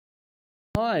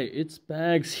Hi, it's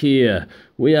Bags here.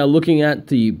 We are looking at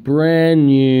the brand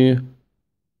new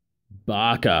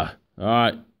Barker.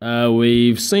 Alright,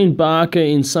 we've seen Barker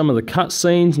in some of the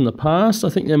cutscenes in the past. I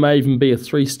think there may even be a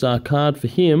 3-star card for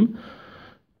him.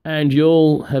 And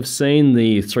you'll have seen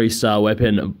the 3-star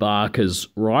weapon Barker's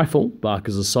rifle,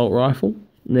 Barker's assault rifle.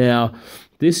 Now,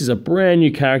 this is a brand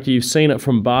new character. You've seen it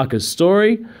from Barker's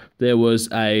story. There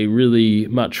was a really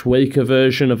much weaker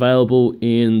version available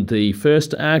in the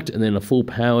first act, and then a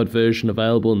full-powered version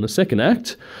available in the second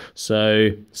act. So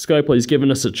Scopely's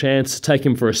given us a chance to take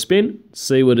him for a spin,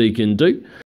 see what he can do.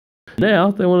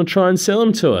 Now they want to try and sell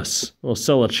him to us, or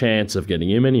sell a chance of getting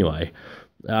him anyway.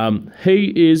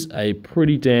 He is a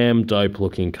pretty damn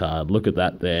dope-looking card. Look at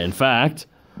that there. In fact,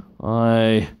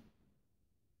 I'm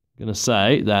going to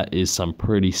say that is some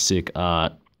pretty sick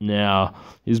art. Now,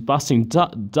 he's busting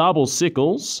double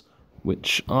sickles,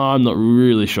 which I'm not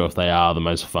really sure if they are the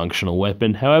most functional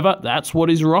weapon. However, that's what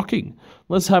he's rocking.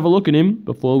 Let's have a look at him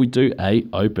before we do a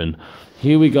open.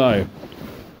 Here we go.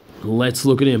 Let's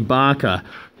look at him. Barker.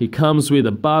 He comes with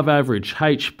above average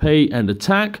HP and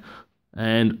attack,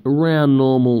 and around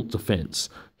normal defense.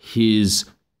 His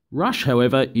rush,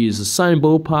 however, is the same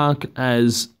ballpark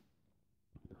as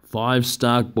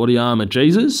 5-star body armor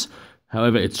Jesus.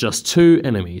 However, it's just 2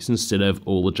 enemies instead of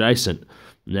all adjacent.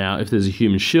 Now, if there's a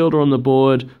human shielder on the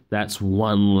board, that's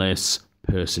 1 less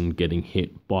person getting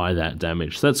hit by that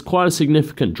damage. So that's quite a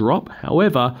significant drop.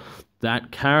 However, that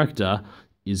character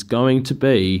is going to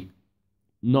be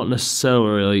not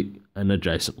necessarily an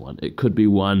adjacent one. It could be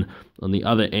one on the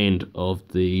other end of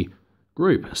the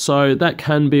group. So that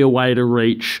can be a way to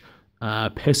reach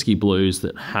pesky blues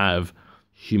that have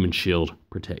human shield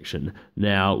protection.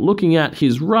 Now, looking at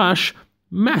his rush,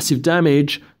 massive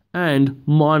damage and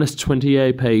minus 20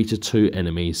 AP to 2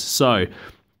 enemies. So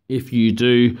if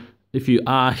you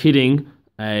are hitting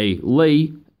a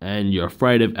Lee and you're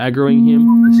afraid of aggroing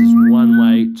him, this is one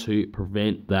way to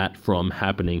prevent that from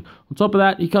happening. On top of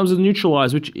that, he comes with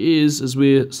Neutralize, which is, as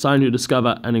we're starting to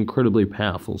discover, an incredibly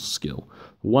powerful skill.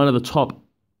 One of the top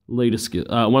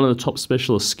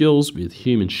specialist skills with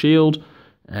Human Shield,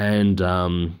 and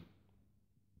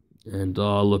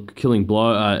look, Killing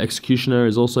Blow, Executioner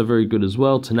is also very good as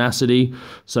well. Tenacity.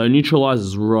 So Neutralize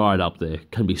is right up there.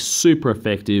 Can be super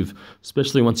effective,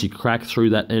 especially once you crack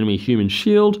through that enemy human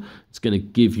shield. It's going to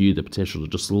give you the potential to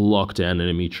just lock down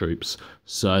enemy troops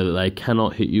so that they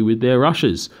cannot hit you with their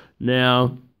rushes.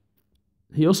 Now,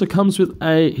 he also comes with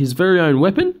his very own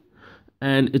weapon,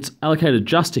 and it's allocated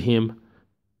just to him.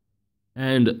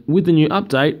 And with the new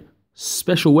update,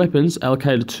 special weapons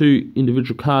allocated to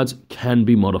individual cards can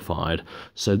be modified.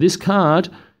 So this card,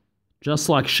 just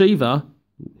like Shiva,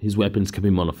 his weapons can be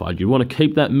modified. You want to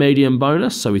keep that medium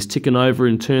bonus, so he's ticking over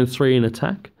in turn 3 in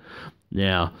attack.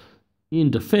 Now,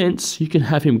 in defense, you can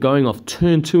have him going off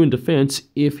turn 2 in defense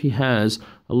if he has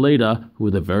a leader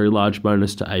with a very large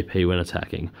bonus to AP when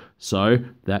attacking. So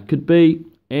that could be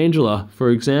Angela, for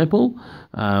example.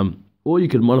 Or you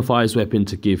could modify his weapon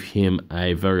to give him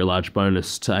a very large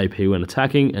bonus to AP when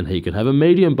attacking, and he could have a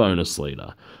medium bonus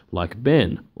leader, like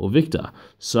Ben or Victor.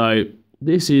 So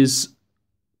this is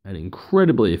an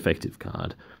incredibly effective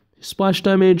card. Splash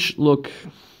damage, look,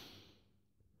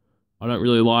 I don't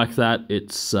really like that.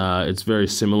 It's very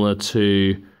similar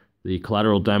to the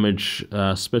collateral damage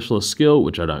specialist skill,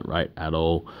 which I don't rate at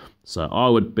all. So I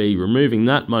would be removing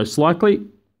that most likely,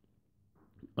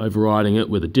 overriding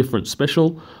it with a different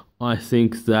special. I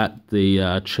think that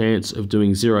the chance of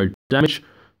doing 0 damage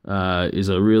is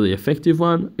a really effective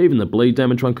one. Even the bleed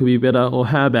damage one could be better. Or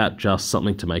how about just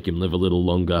something to make him live a little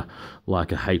longer,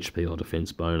 like a HP or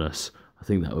defense bonus? I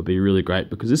think that would be really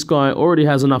great, because this guy already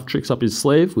has enough tricks up his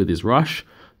sleeve with his rush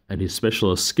and his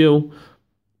specialist skill.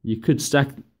 You could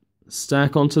stack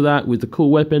onto that with the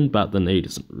cool weapon, but the need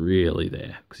isn't really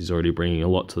there because he's already bringing a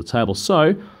lot to the table.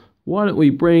 So why don't we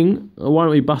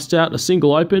bust out a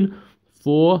single open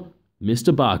for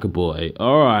Mr. Barker Boy.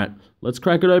 All right, let's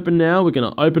crack it open now. We're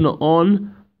going to open it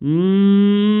on...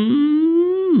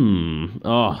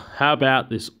 Oh, how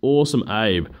about this awesome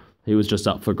Abe? He was just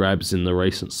up for grabs in the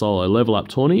recent solo level up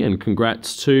tourney, and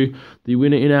congrats to the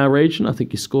winner in our region. I think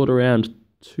he scored around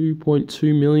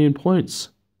 2.2 million points.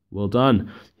 Well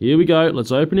done. Here we go.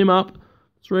 Let's open him up.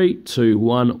 3, 2,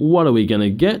 1. What are we going to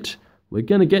get? We're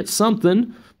going to get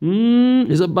something.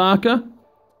 Is it Barker?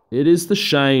 It is the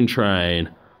Shane train.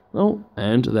 Oh,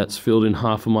 and that's filled in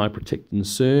half of my protect and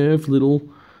serve little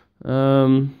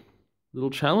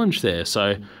challenge there.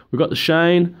 So we've got the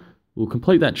Shane. We'll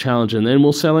complete that challenge and then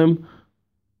we'll sell him.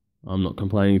 I'm not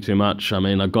complaining too much. I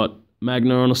mean, I got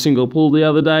Magna on a single pull the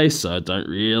other day, so I don't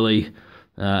really...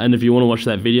 and if you want to watch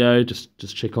that video, just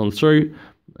check on through.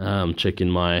 check in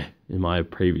my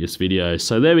previous video.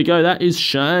 So there we go. That is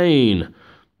Shane.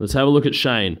 Let's have a look at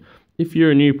Shane. If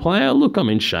you're a new player, look, I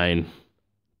mean, Shane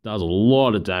does a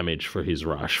lot of damage for his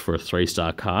rush for a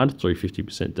 3-star card,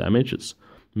 350% damage. It's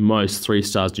most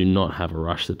 3-stars do not have a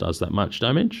rush that does that much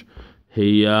damage.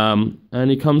 He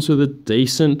comes with a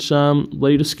decent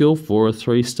leader skill for a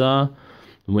 3-star.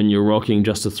 When you're rocking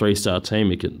just a 3-star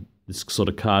team, this sort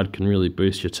of card can really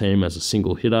boost your team as a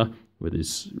single hitter with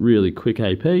his really quick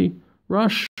AP.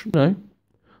 Rush, I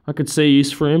could see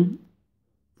use for him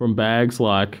from bags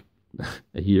like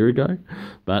a year ago,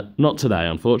 but not today,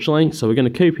 unfortunately. So we're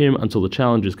going to keep him until the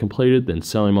challenge is completed, then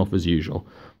sell him off as usual.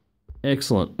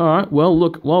 Excellent. All right, well,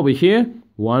 look, while we're here,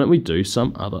 why don't we do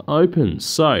some other opens?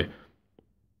 So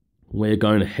we're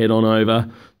going to head on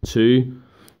over to,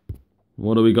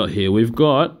 what do we got here? We've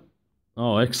got,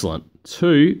 oh, excellent,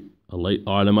 2 elite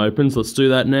item opens. Let's do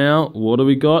that now. What do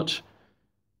we got?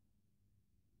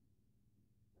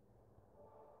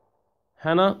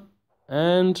 Hannah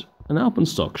and an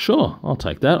alpenstock. Sure, I'll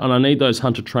take that. And I need those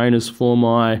hunter trainers for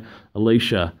my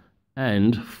Alicia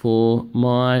and for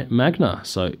my Magna.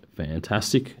 So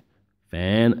fantastic.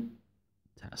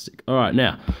 All right,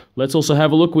 now let's also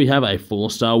have a look. We have a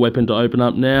 4-star weapon to open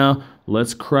up now.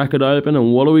 Let's crack it open.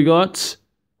 And what do we got?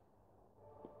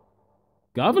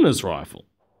 Governor's rifle.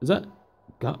 Is that?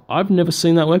 I've never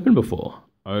seen that weapon before.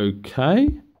 Okay.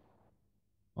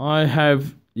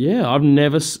 I've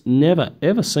never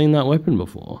ever seen that weapon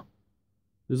before.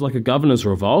 There's like a governor's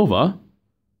revolver.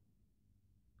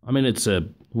 I mean, it's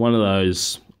one of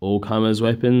those all-comers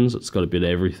weapons. It's got a bit of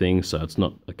everything, so it's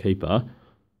not a keeper.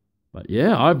 But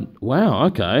yeah, wow,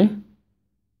 okay.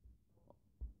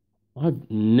 I've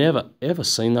never ever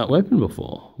seen that weapon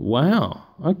before. Wow,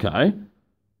 okay.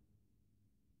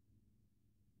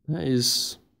 That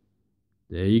is,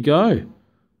 there you go.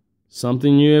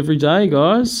 Something new every day,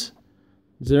 guys.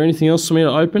 Is there anything else for me to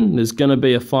open? There's going to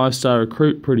be a 5-star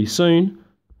recruit pretty soon,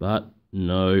 but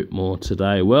no more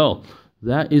today. Well,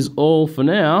 that is all for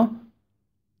now.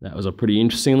 That was a pretty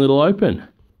interesting little open.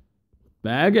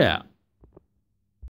 Bag out.